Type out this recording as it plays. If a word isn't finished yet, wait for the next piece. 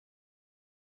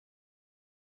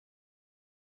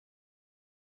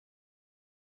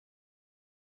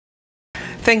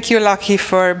Thank you, Lachy,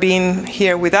 for being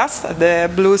here with us at the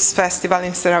Blues Festival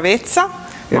in Seravezza.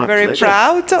 We're very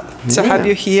proud to have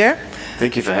you here.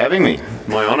 Thank you for having me.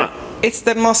 My honor. It's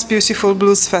the most beautiful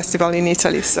blues festival in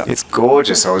Italy. So. It's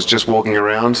gorgeous. I was just walking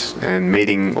around and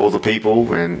meeting all the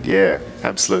people, and yeah,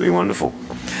 absolutely wonderful.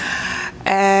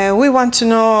 We want to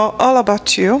know all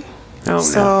about you. Oh,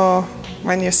 so, no.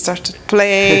 When you started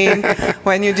playing,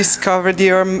 when you discovered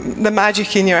the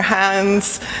magic in your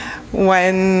hands,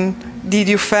 when did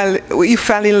you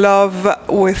fell in love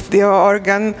with the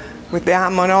organ, with the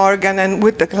Hammond organ and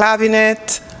with the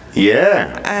clavinet?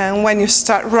 Yeah. And when you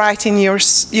start writing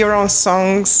your own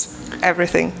songs,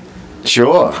 everything.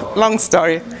 Sure. Long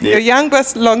story. Yeah. You're young,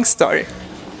 but long story.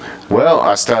 Well,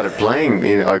 I started playing.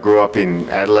 I grew up in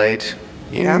Adelaide,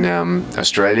 in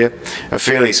Australia, a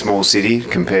fairly small city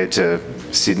compared to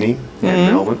Sydney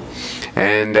and Melbourne.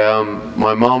 And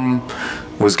my mum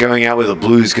was going out with a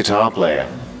blues guitar player,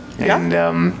 and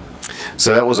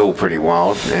so that was all pretty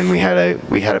wild. And we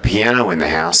had a piano in the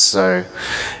house, so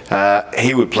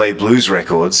he would play blues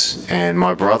records, and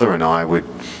my brother and I would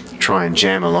try and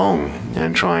jam along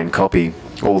and try and copy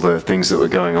all the things that were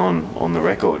going on the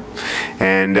record.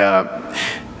 And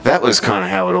that was kind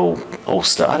of how it all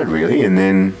started, really. And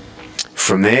then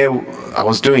from there, I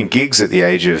was doing gigs at the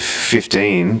age of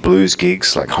 15, blues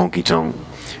gigs like honky-tonk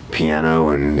piano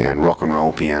and rock and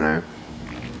roll piano.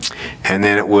 And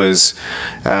then it was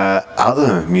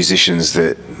other musicians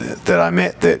that I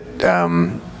met that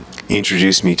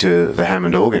introduced me to the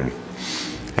Hammond organ.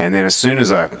 And then as soon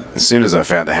as I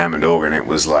found the Hammond organ, it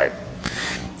was like,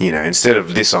 you know, instead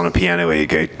of this on a piano where you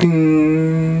go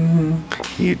ding,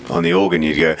 on the organ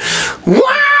you'd go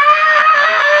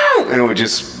wow, and it would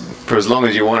just, for as long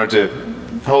as you wanted to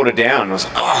hold it down, it was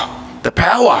oh, the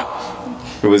power.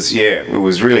 It was it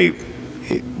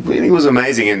really was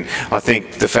amazing. And I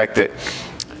think the fact that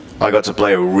I got to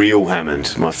play a real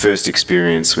Hammond, my first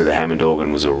experience with a Hammond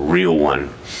organ was a real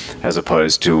one, as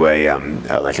opposed to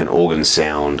like an organ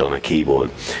sound on a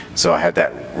keyboard. So I had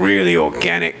that really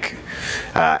organic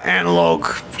analog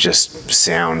just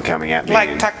sound coming at me.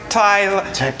 Like tactile.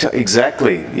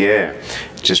 Exactly, yeah.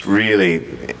 Just really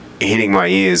hitting my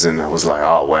ears, and I was like,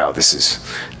 oh wow, this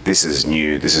is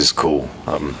new, this is cool.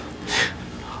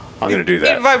 I'm going to do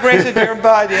that. It vibrated your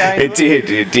body. It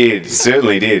did,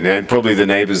 certainly did, and probably the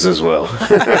neighbors as well.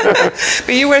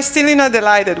 But you were still in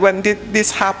Adelaide when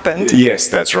this happened. Yes,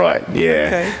 that's right, yeah.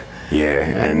 Okay.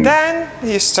 Yeah. And then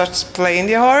you started playing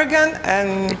the organ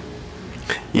and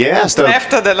left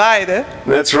Adelaide.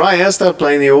 That's right, I started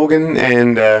playing the organ,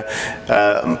 and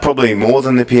probably more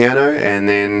than the piano, and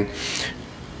then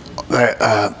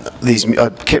I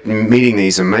kept meeting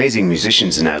these amazing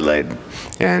musicians in Adelaide,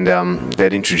 and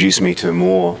they'd introduced me to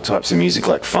more types of music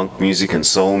like funk music and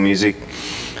soul music.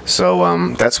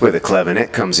 So that's where the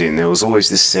clavinet comes in. There was always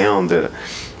this sound that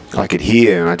I could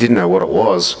hear, and I didn't know what it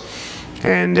was.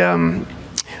 And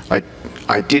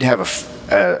I did have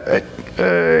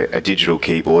a digital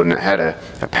keyboard, and it had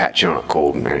a patch on it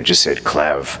called, and it just said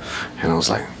clav. And I was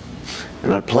like,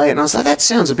 and I'd play it, and I was like, that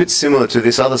sounds a bit similar to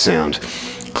this other sound,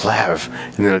 clav.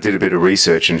 And then I did a bit of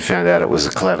research and found out it was a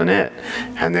clavinet.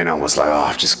 And then I was like,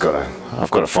 oh,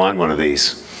 I've got to find one of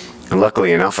these. And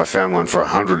luckily enough, I found one for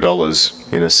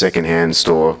 $100 in a second-hand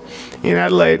store in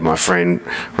Adelaide. My friend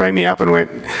rang me up and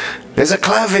went, "There's a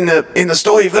clav in the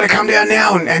store. You've got to come down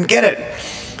now and get it."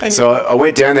 So I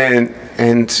went down there,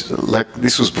 and like,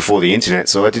 this was before the internet,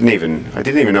 so I didn't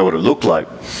even know what it looked like.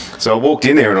 So I walked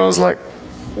in there and I was like,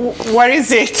 where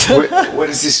is it? what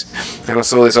is this? And I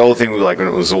saw this old thing with, like, and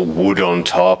it was all wood on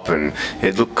top, and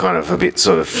it looked kind of a bit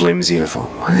sort of flimsy, and I thought,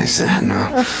 what is that? And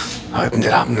I opened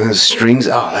it up, and there's strings.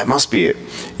 Oh, that must be it.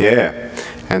 Yeah.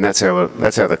 And that's how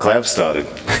the clav started.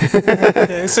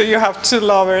 Okay, so you have two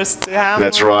lovers, the Hammond.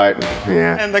 That's right.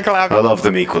 Yeah. And the clav. I love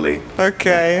them equally.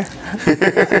 Okay.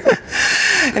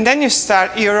 And then you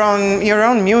start your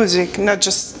own music, not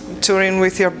just touring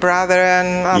with your brother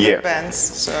and other bands.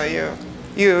 So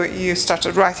you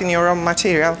started writing your own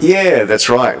material. Yeah, that's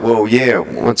right. Well, yeah.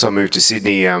 Once I moved to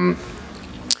Sydney, I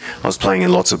was playing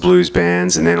in lots of blues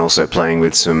bands, and then also playing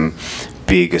with some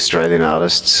big Australian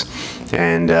artists.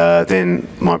 And then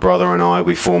my brother and I,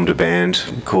 we formed a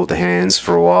band called The Hands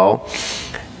for a while.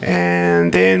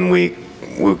 And then we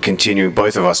continued,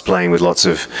 both of us playing with lots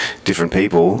of different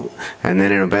people. And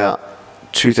then in about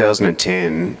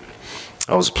 2010,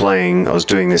 I was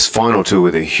doing this final tour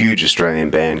with a huge Australian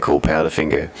band called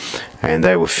Powderfinger. And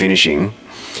they were finishing.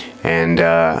 And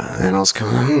I was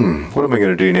going, what am I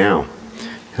going to do now?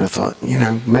 And I thought, you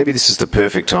know, maybe this is the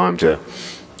perfect time to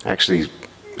actually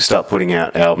start putting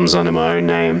out albums under my own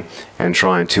name and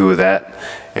try and tour that.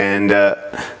 And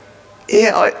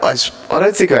Yeah, I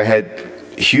don't think I had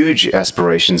huge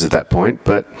aspirations at that point,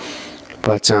 but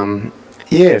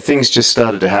yeah, things just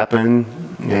started to happen,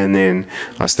 and then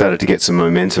I started to get some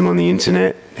momentum on the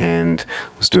internet, and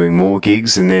was doing more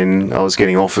gigs, and then I was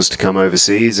getting offers to come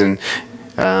overseas, and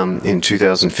in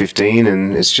 2015,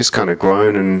 and it's just kind of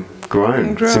grown and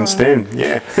grown since then.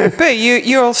 Yeah. But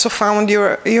you've also found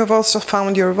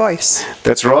your voice.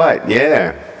 That's right.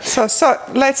 Yeah. So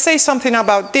let's say something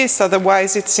about this.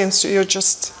 Otherwise, it seems you're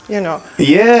just, yeah,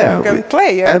 you can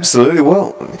play. Yeah? Absolutely.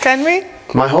 Well, can we?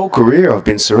 My whole career, I've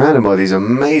been surrounded by these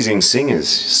amazing singers.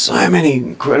 So many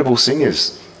incredible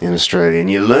singers in Australia, and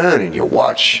you learn and you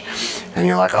watch, and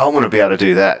you're like, I want to be able to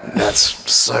do that.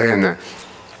 That's so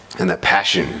and the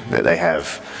passion that they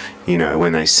have,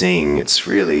 when they sing, it's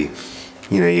really,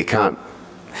 you can't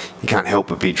help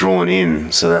but be drawn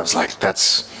in. So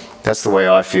that's the way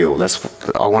I feel.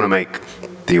 I want to make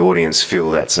the audience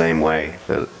feel that same way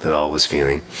that I was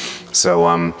feeling. So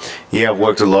yeah, I've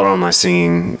worked a lot on my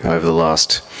singing over the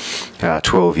last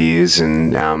 12 years,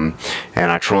 and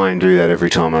I try and do that every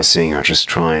time I sing. I just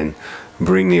try and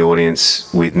bring the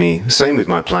audience with me. Same with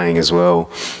my playing as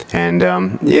well. And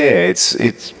yeah,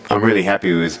 I'm really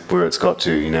happy with where it's got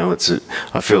to.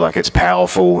 I feel like it's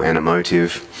powerful and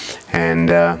emotive, and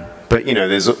but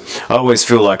I always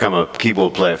feel like I'm a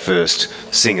keyboard player first,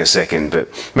 singer second, but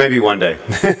maybe one day.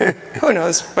 Who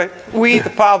knows? But we, the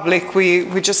public,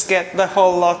 we just get the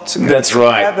whole lot together. That's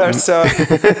right. So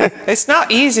it's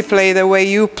not easy play the way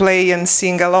you play and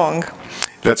sing along.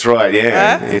 That's right.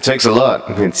 Yeah, it takes a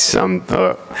lot. It's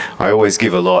I always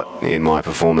give a lot in my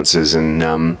performances, and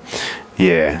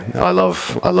yeah, I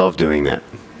love doing that.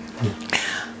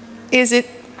 Is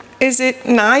it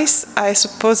nice? I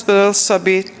suppose, but also a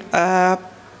bit.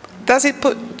 Does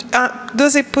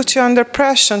it put you under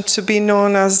pressure to be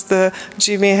known as the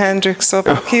Jimi Hendrix of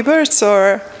keyboards,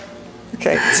 or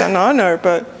okay, it's an honor,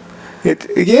 but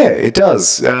yeah, it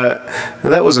does.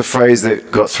 That was a phrase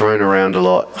that got thrown around a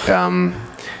lot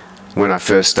when I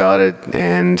first started,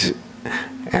 and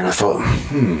I thought,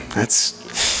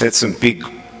 that's some big.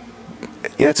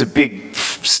 Yeah, it's a big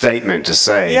statement to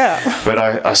say, but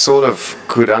I sort of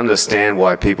could understand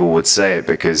why people would say it,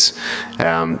 because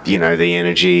the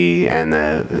energy and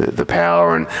the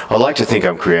power, and I like to think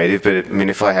I'm creative, but I mean,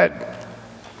 if I had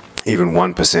even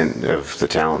 1% of the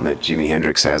talent that Jimi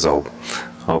Hendrix has,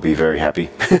 I'll be very happy.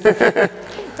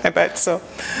 I bet so.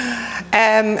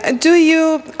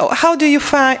 How do you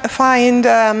find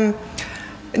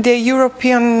the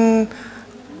European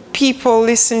people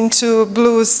listening to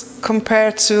blues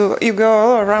compared to, you go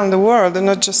all around the world and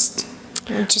not just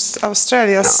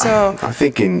Australia? So I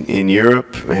think in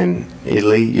Europe and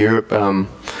Italy,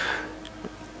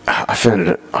 I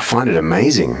find it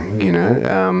amazing.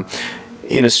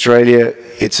 In Australia,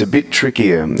 it's a bit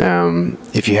trickier.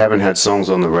 If you haven't had songs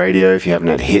on the radio, if you haven't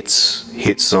had hit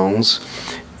songs,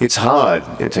 it's hard.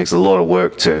 It takes a lot of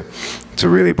work to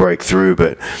really break through.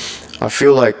 But I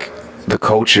feel like the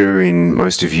culture in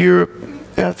most of Europe,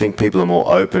 I think people are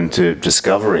more open to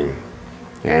discovering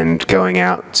and going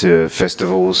out to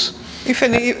festivals.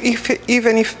 Even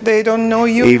if they don't know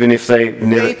you, even if they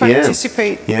never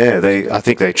participate. Yeah, I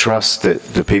think they trust that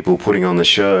the people putting on the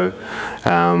show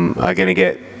are going to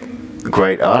get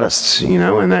great artists,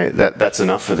 and that's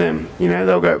enough for them.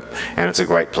 They'll go, and it's a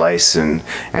great place, and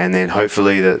then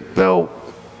hopefully that they'll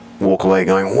walk away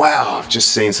going, wow, I've just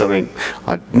seen something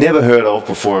I'd never heard of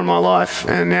before in my life,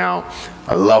 and now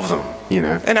I love them,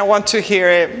 And I want to hear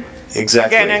it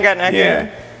exactly again and again and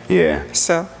again. Yeah.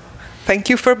 So, thank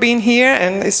you for being here,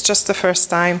 and it's just the first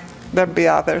time. There'll be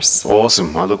others.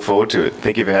 Awesome. I look forward to it.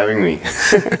 Thank you for having me.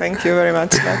 Thank you very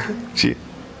much, Lachy. Cheers.